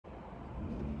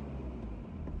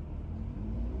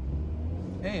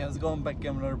Hey, how's it going? Back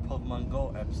again with another Pokemon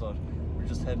Go episode. We're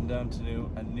just heading down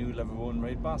to a new level 1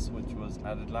 raid boss, which was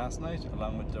added last night,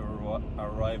 along with the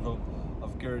arrival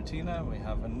of Giratina. We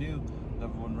have a new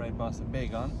level 1 raid boss at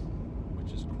Bagon,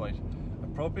 which is quite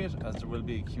appropriate, as there will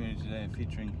be a community day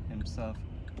featuring himself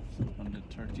on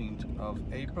the 13th of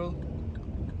April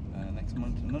next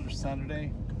month, another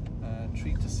Saturday,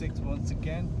 3 to 6 once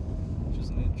again, which is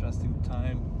an interesting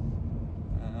time.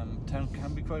 Town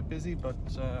can be quite busy, but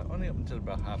only up until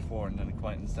about 4:30, and then it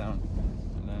quietens down,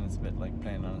 and then it's a bit like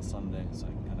playing on a Sunday, so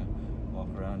you can kind of walk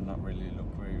around and not really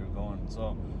look where you're going.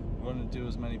 So we're going to do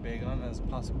as many Bagon as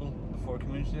possible before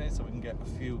Community Day, so we can get a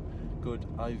few good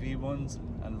IV ones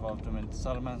and evolve them into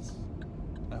Salamence.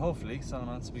 And hopefully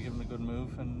Salamence will be given a good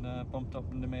move and bumped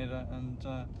up in the meta, and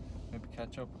maybe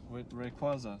catch up with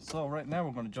Rayquaza. So right now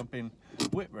we're going to jump in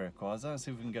with Rayquaza,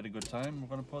 see if we can get a good time. We're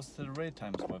going to post it to the Raid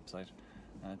Times website.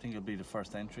 I think it'll be the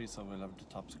first entry, so we'll have the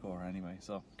top score anyway.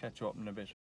 So catch you up in a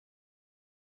bit.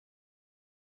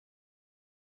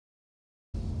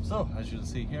 So as you'll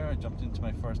see here, I jumped into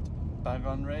my first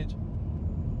Bagon raid,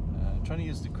 trying to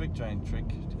use the quick giant trick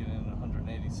to get in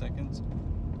 180 seconds.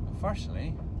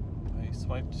 Unfortunately, I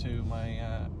swiped to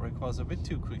my Rayquaza a bit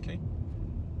too quickly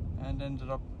and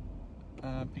ended up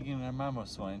picking a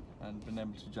Mamoswine and been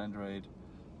able to join the raid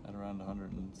at around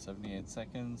 178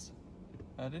 seconds.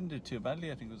 I didn't do too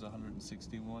badly, I think it was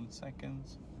 161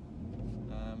 seconds.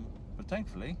 But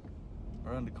thankfully,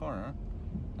 around the corner,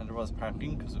 and there was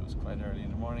parking because it was quite early in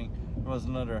the morning, there was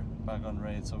another Bagon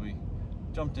raid, so we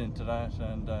jumped into that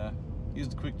and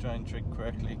used the quick giant trick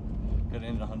correctly, got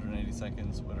in 180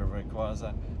 seconds with a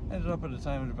Rayquaza, ended up at a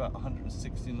time of about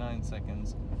 169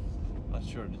 seconds. Not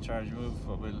sure the charge move,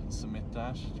 but we'll submit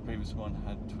that. The previous one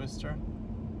had Twister.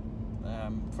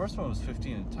 First one was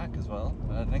 15 attack as well.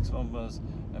 Next one was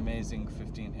amazing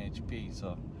 15 HP,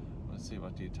 so we'll see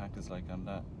what the attack is like on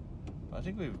that. But I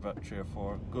think we have about 3 or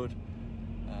 4 good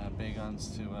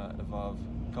Bagons to evolve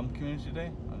come Community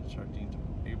Day on the 13th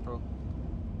of April.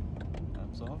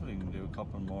 So hopefully we can do a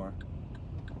couple more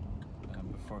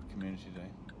before Community Day.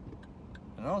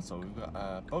 And also we've got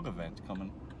a bug event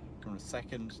coming from the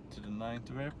 2nd to the 9th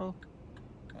of April.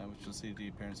 Which will see the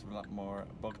appearance of a lot more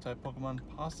bug-type Pokemon,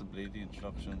 possibly the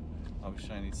introduction of a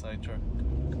shiny Scyther.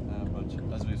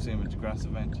 But as we've seen with the grass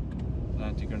event,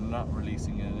 Niantic are not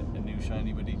releasing a new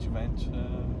shiny with each event.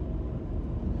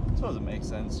 I suppose it makes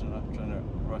sense, they're not trying to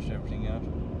rush everything out.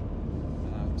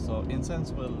 So incense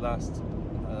will last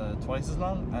twice as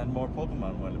long, and more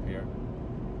Pokemon will appear.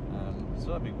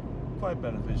 So that'll be quite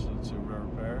beneficial to rare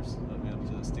players. They'll be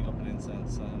able to stick up an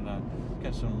incense and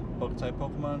catch some bug type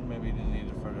Pokemon. Maybe they need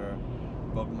it for their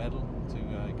bug medal to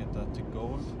get that to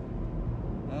gold.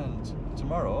 And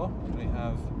tomorrow we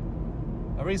have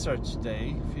a research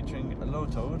day featuring a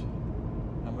Lowtoad,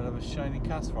 and we'll have a shiny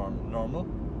Castform normal,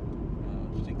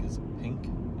 which I think is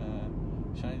pink.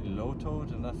 Shiny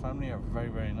Lowtoad and that family are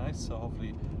very nice, so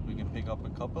hopefully we can pick up a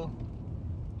couple.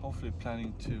 Hopefully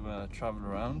planning to travel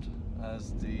around,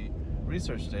 as the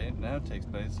research day now takes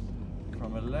place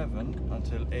from 11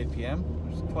 until 8 p.m,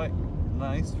 which is quite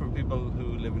nice for people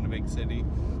who live in a big city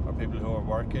or people who are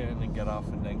working and get off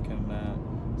and then can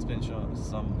spin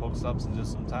some Pokestops and do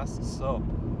some tasks. So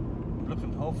I'm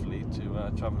looking hopefully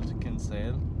to travel to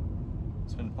Kinsale,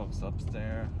 spin Pokestops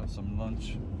there, have some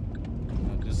lunch,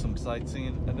 do some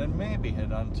sightseeing, and then maybe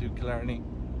head on to Killarney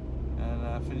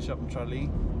and finish up in Tralee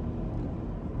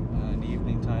in the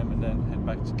evening time, and then head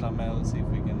back to Clonmel and see if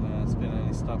we can spin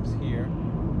any stops here.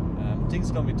 I think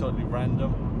it's going to be totally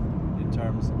random in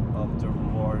terms of the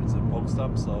rewards and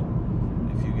Pokestops, so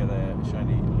if you get a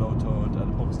shiny Lowtoad at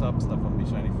a Pokestop, it's not going to be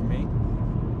shiny for me,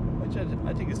 which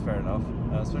I think is fair enough,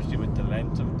 especially with the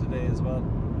length of today as well.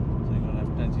 So you're going to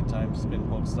have plenty of time to spin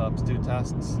Pokestops, do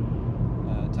tasks.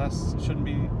 Tasks shouldn't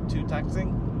be too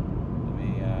taxing.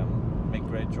 Maybe make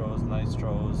great throws, nice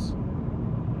throws.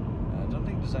 I don't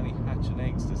think there's any hatching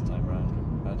eggs this time around.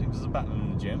 I think there's a battle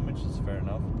in the gym, which is fair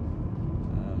enough.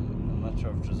 I'm not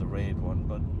sure if there's a raid one,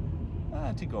 but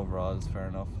I think overall it's fair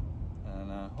enough.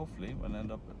 And hopefully we'll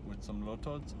end up with some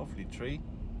Lowtoads, hopefully 3,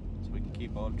 so we can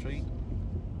keep all 3.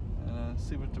 And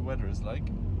see what the weather is like.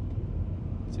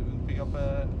 See if we can pick up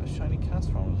a shiny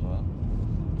Castform as well,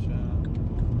 which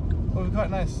will be quite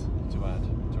nice to add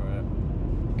to our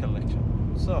collection.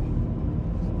 So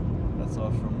that's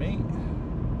all from me.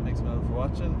 Thanks a lot for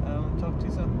watching, and I'll talk to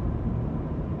you soon.